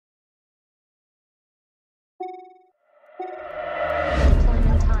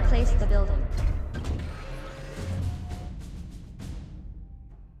the building.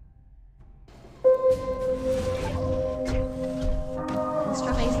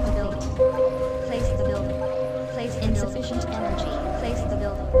 Place the building. Place the building. Place insufficient energy. Place the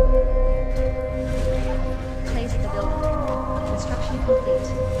building. Place the building. Construction complete.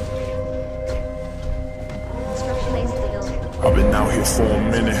 Construction. Place the building. I've been out here for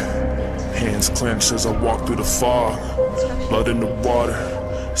a minute. Hands clenched as I walk through the fog. Blood in the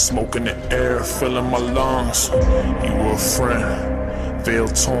water, smoke in the air, filling my lungs. You were a friend. Veil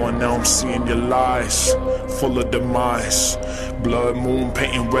torn, now I'm seeing your lies, full of demise. Blood moon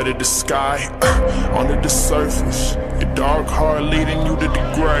painting red of the sky. Under the surface, your dark heart leading you to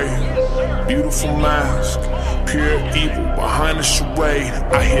the grave. Beautiful mask, pure evil behind the charade.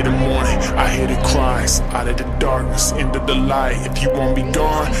 I hear the mourning, I hear the cries. Out of the darkness, into the light. If you want me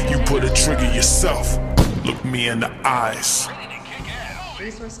gone, you put a trigger yourself. Look me in the eyes.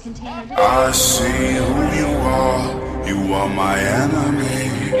 Resource container. I see who you are. You are my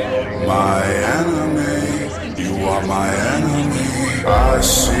enemy, my enemy. You are my enemy. I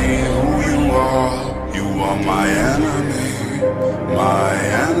see who you are. You are my enemy, my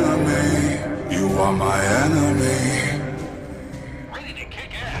enemy. You are my enemy.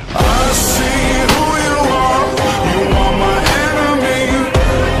 I see who you are. You are my enemy,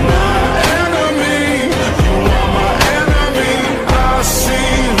 my enemy. You are my enemy. I see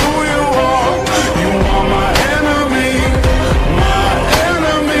who you are. You are my enemy, my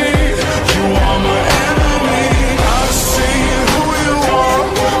enemy. You are my enemy. I see who you are.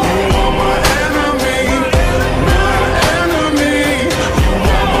 You are my enemy, my enemy. You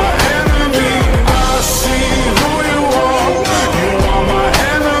are my enemy. I see who you are. You are my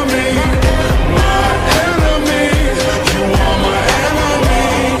enemy, my enemy. You are my enemy.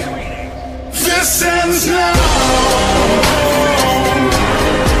 This ends now.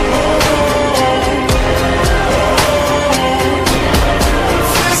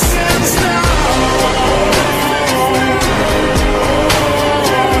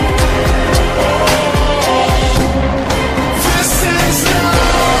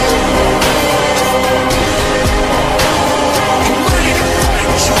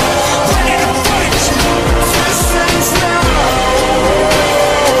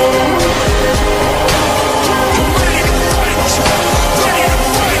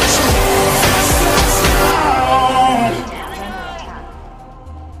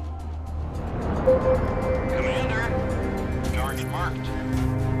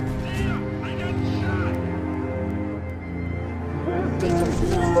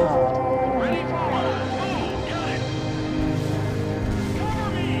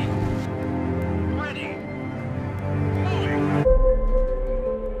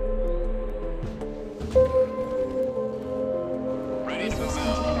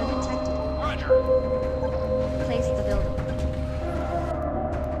 Place the building.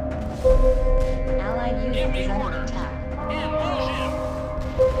 Allied unit is under attack.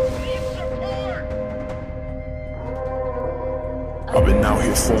 I've been out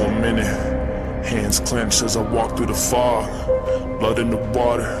here for a minute. Hands clenched as I walk through the fog. Blood in the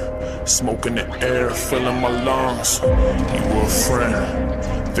water, smoke in the air, filling my lungs. You were a friend.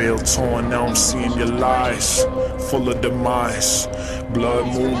 Veil torn, now I'm seeing your lies, full of demise. Blood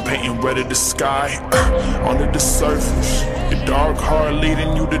moon painting red of the sky. Under the surface, your dark heart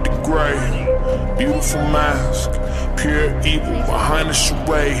leading you to the grave. Beautiful mask, pure evil behind the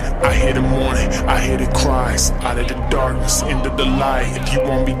charade. I hear the mourning, I hear the cries. Out of the darkness, into the light. If you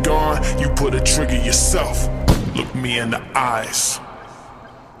want me gone, you put a trigger yourself. Look me in the eyes.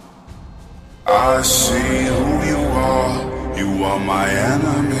 I see who you are. You are my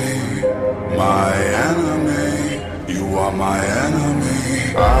enemy, my enemy. You are my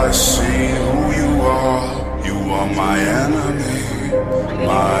enemy. I see who you are. You are my enemy,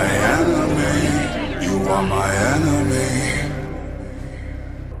 my enemy. You are my enemy.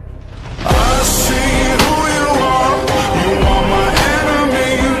 I see who you are. You are my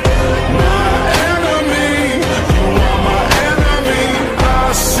enemy, my enemy. You are my enemy.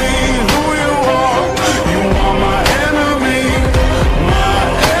 I see who you are. You are my enemy, my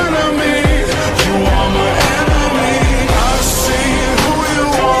enemy. You are my enemy. I see who you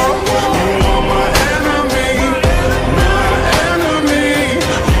are. You are my enemy, my enemy.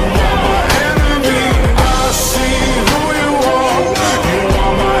 You are my enemy. I see who you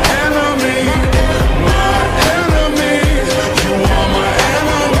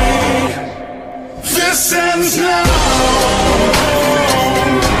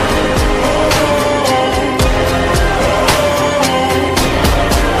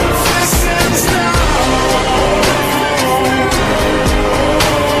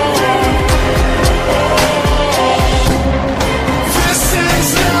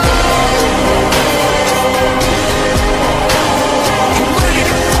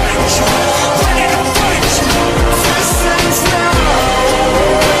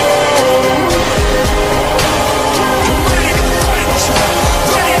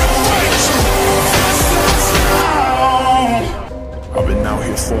out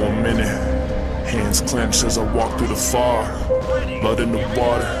here for a minute. Hands clenched as I walk through the fog. Blood in the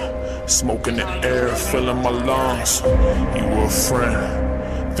water, smoke in the air, filling my lungs. You were a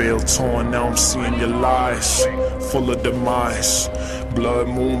friend, veil torn, now I'm seeing your lies, full of demise. Blood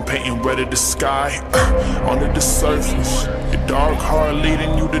moon painting red at the sky, under the surface. Your dark heart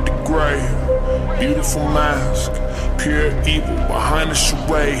leading you to the grave. Beautiful mask, pure evil behind the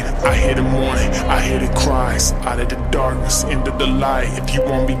charade. I hear the mourning, I hear the cries, out of the darkness into the light. If you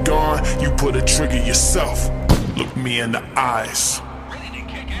want me gone, you pull the trigger yourself. Look me in the eyes.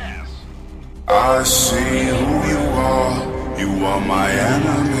 I see who you are. You are my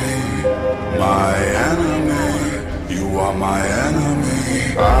enemy, my enemy. You are my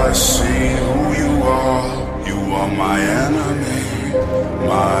enemy. I see who you are. You are my enemy,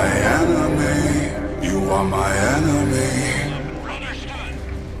 my enemy. You are my enemy.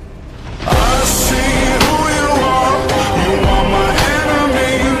 I see who you are. You are my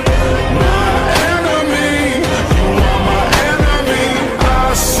enemy, my enemy. You are my enemy.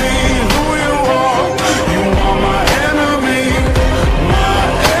 I see who you are. You are my enemy, my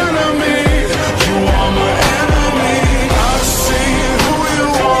enemy. You are my enemy. I see who you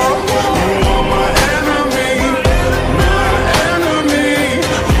are. You are my enemy, my enemy.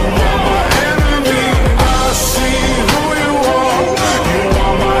 You are my enemy. I see who you are. You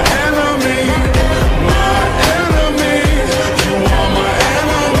are my enemy, my enemy. You are my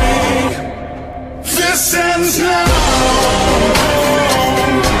enemy. This ends now.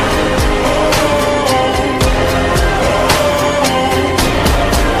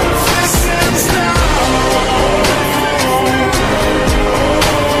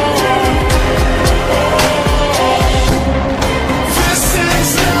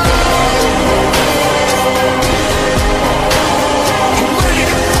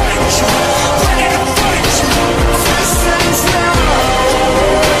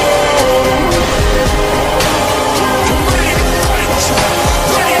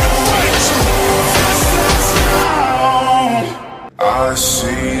 I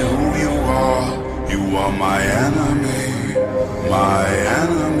see who you are. You are my enemy, my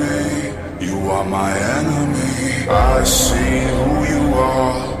enemy. You are my enemy. I see who you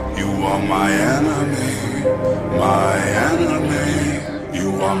are. You are my enemy, my enemy. You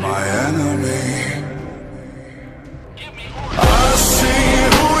are my enemy. I see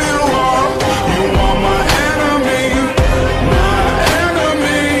who you are. You are my enemy, my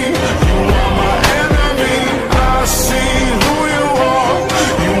enemy. You are my enemy. I see who you are.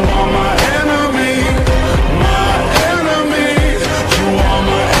 You are my enemy, my enemy. You are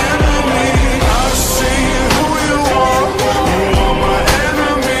my enemy. I see who you are. You are my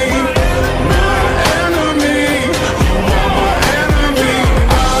enemy, my enemy. You are my enemy.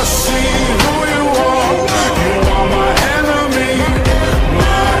 I see who you are. You are my enemy,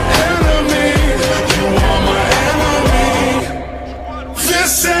 my enemy. You are my enemy.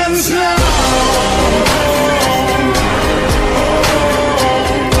 This ends now.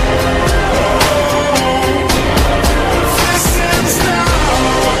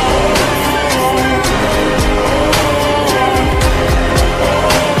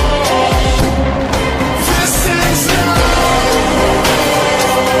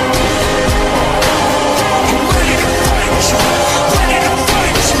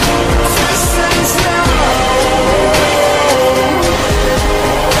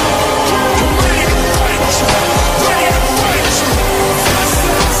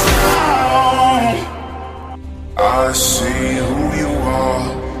 I see who you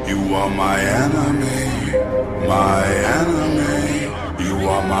are. You are my enemy, my enemy. You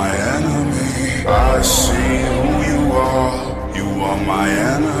are my enemy. I see who you are. You are my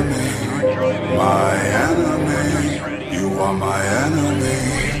enemy, my enemy. You are my enemy.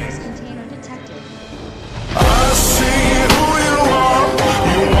 Container detected. I see who you are.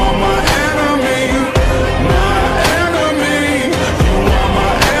 You are my enemy, my enemy. You are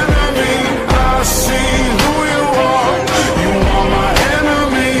my enemy. I see who you are. You are my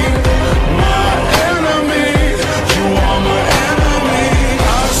enemy, my enemy. You are my enemy.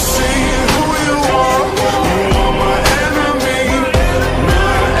 I see who you are. You are my enemy,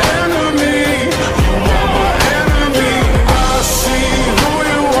 my enemy. You are my enemy. I see who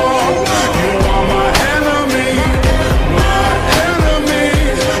you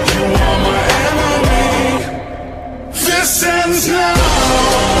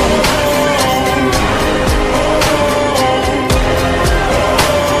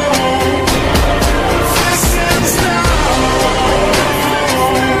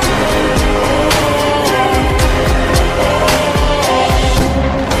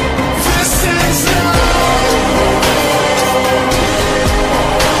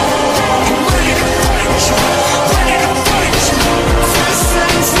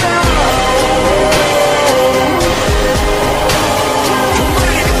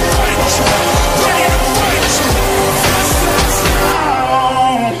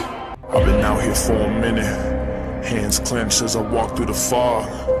here for a minute. Hands clenched as I walk through the fog.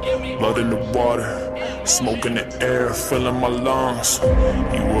 Blood in the water, smoke in the air, filling my lungs.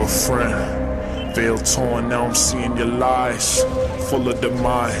 You were a friend, veil torn, now I'm seeing your lies. Full of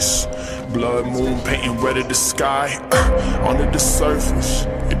demise, blood moon painting red of the sky. Under the surface,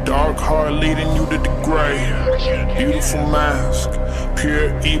 your dark heart leading you to the grave. Beautiful mask, pure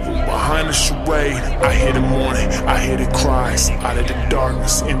evil behind the charade. I hear the mourning, I hear the cries. Out of the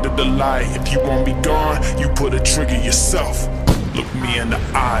darkness, into the light. If you want me gone, you put a trigger yourself. Look me in the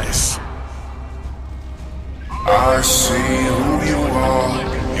eyes. I see who you are.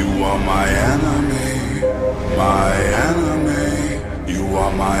 You are my enemy, my enemy. You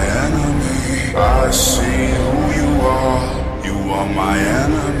are my enemy. I see who you are. You are my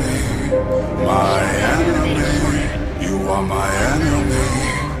enemy, my enemy. You are my enemy.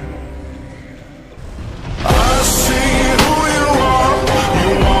 I see who you are.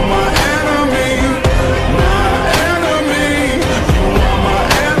 You are my enemy, my enemy. You are my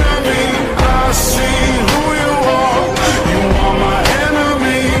enemy. I see who you are. You are my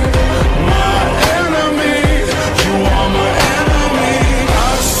enemy, my enemy. You are my enemy.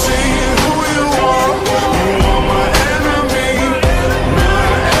 I see who you are. You are my enemy, my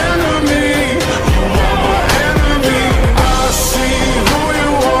enemy. You are my enemy. I see who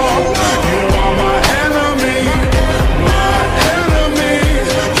you are. You are my enemy, my enemy.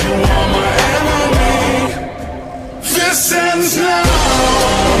 You are my enemy. This ends now.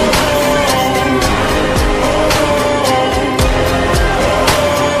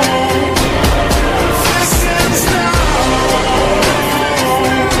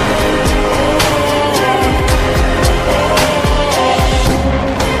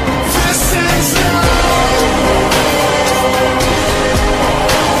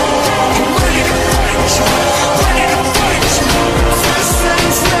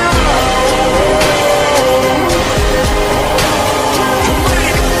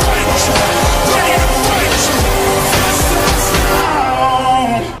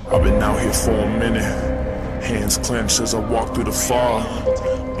 I've been out here for a minute. Hands clenched as I walk through the fog.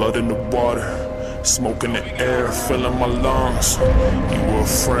 Blood in the water, smoke in the air, filling my lungs. You were a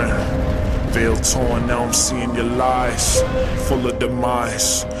friend, veil torn, now I'm seeing your lies. Full of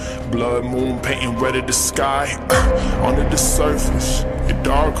demise, blood moon painting red of the sky. Under the surface, your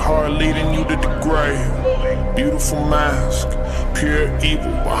dark heart leading you to the grave. Beautiful mask, pure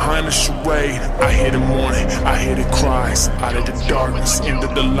evil behind the charade. I hear the mourning, I hear the cries. Out of the darkness, into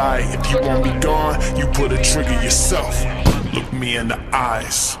the light. If you want me gone, you put a trigger yourself. Look me in the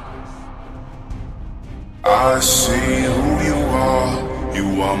eyes. I see who you are.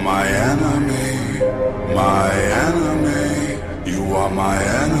 You are my enemy, my enemy. You are my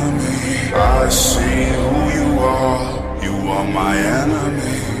enemy. I see who you are. You are my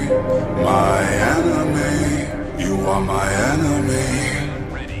enemy, my enemy. You are my enemy.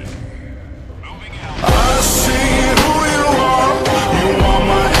 I see who you are. You are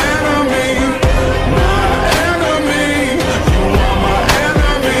my enemy, my enemy. You are my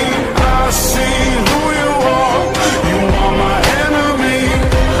enemy. I see who you are. You are my enemy,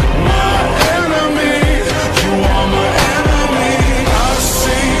 my enemy. You are my enemy. I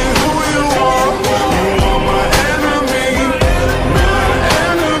see who you are. You are my enemy, my enemy.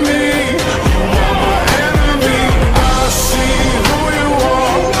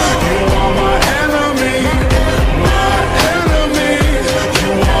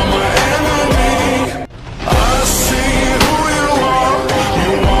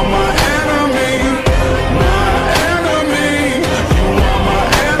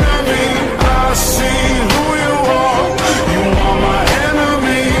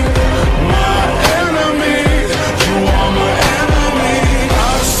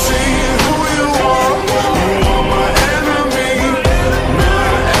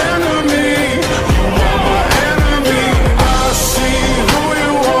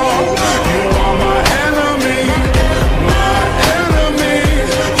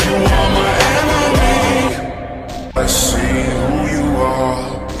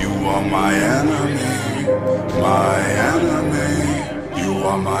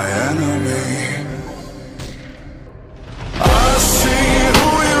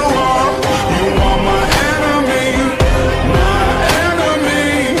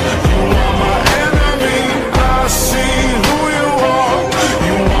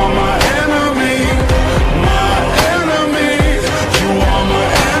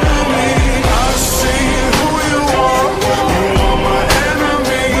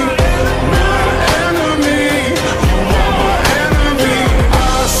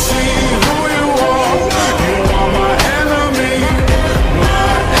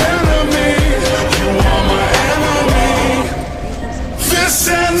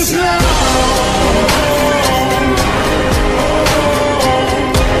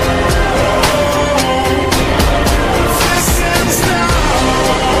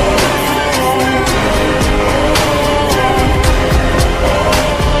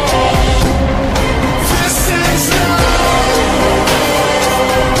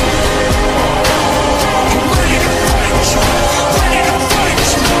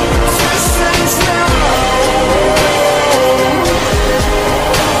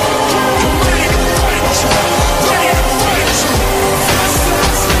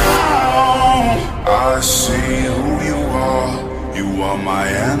 my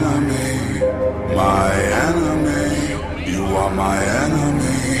enemy, my enemy. You are my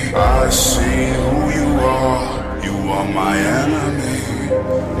enemy. I see who you are. You are my enemy,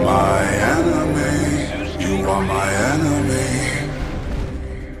 my enemy. You are my enemy.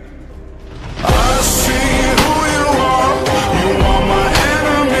 I see who you are. You are my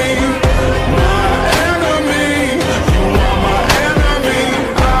enemy, my enemy. You are my enemy.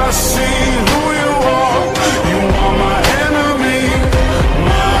 I see who you are. You are my enemy,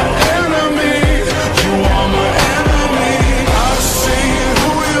 my enemy. You are my enemy. I see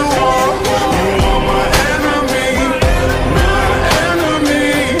who you are. You are my enemy, my enemy.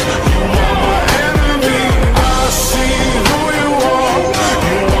 You are my enemy. I see who you are.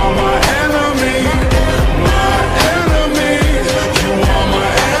 You are my enemy, my enemy. You are my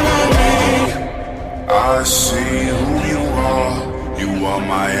enemy. I see who you are. You are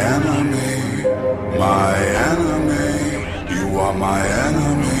my enemy, my enemy. You are my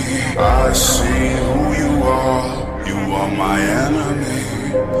enemy. I see who you are. You are my enemy,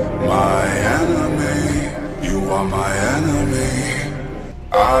 my enemy. You are my enemy.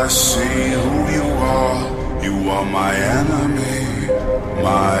 I see who you are. You are my enemy,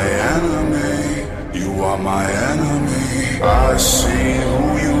 my enemy. You are my enemy. I see who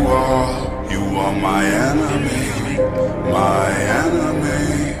you are. You are my enemy, my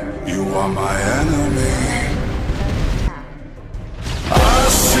enemy. You are my enemy. I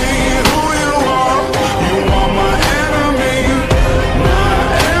see who you are. You are my enemy, my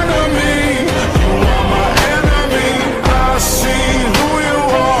enemy. You are my enemy. I see who you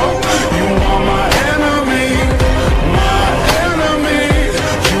are. You are my enemy, my enemy.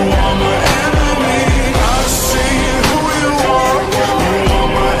 You are my enemy. I see who you are. You are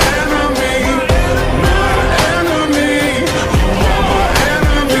my enemy, my enemy. You are my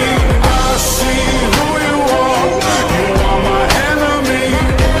enemy. I see who you are. You are my enemy,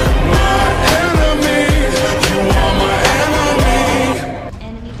 my enemy. You are my enemy.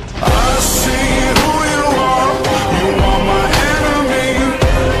 Enemy I detected. see who you are. You are my enemy,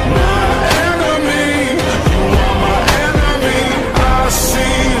 my enemy. You are my enemy. I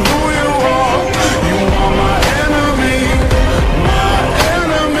see who you are. You are my enemy, my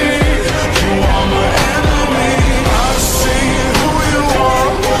enemy. You are my enemy. I see who you are.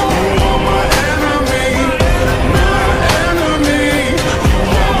 You are my enemy, my enemy. You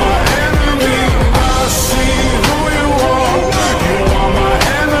are my enemy. I see who you are. You are my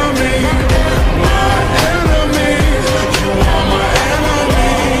enemy, my enemy. You are my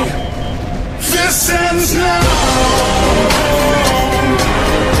enemy. This ends now.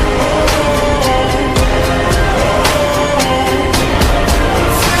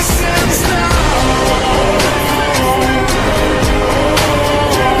 This ends now.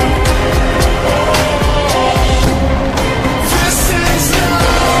 This ends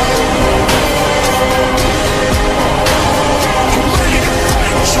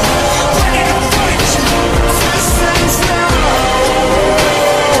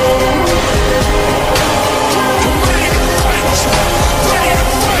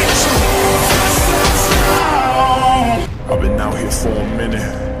I've been out here for a minute,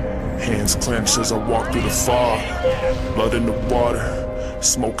 hands clenched as I walk through the fog. Blood in the water,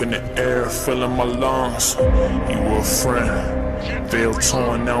 smoke in the air, filling my lungs. You were a friend, veil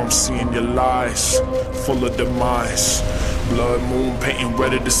torn, now I'm seeing your lies, full of demise. Blood moon painting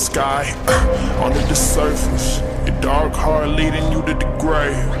red of the sky, under the surface. Your dark heart leading you to the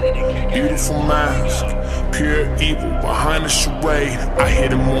grave. Beautiful mask, pure evil behind the charade. I hear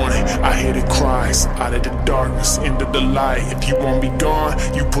the mourning, I hear the cries, out of the darkness into the light. If you want me gone,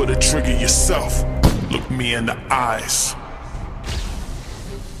 you put a trigger yourself. Look me in the eyes.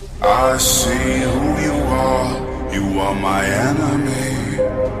 I see who you are. You are my enemy,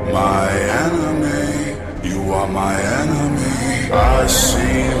 my enemy. You are my enemy. I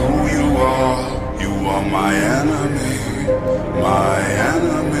see who you are. You are my enemy, my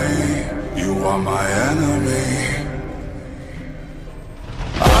enemy. You are my enemy.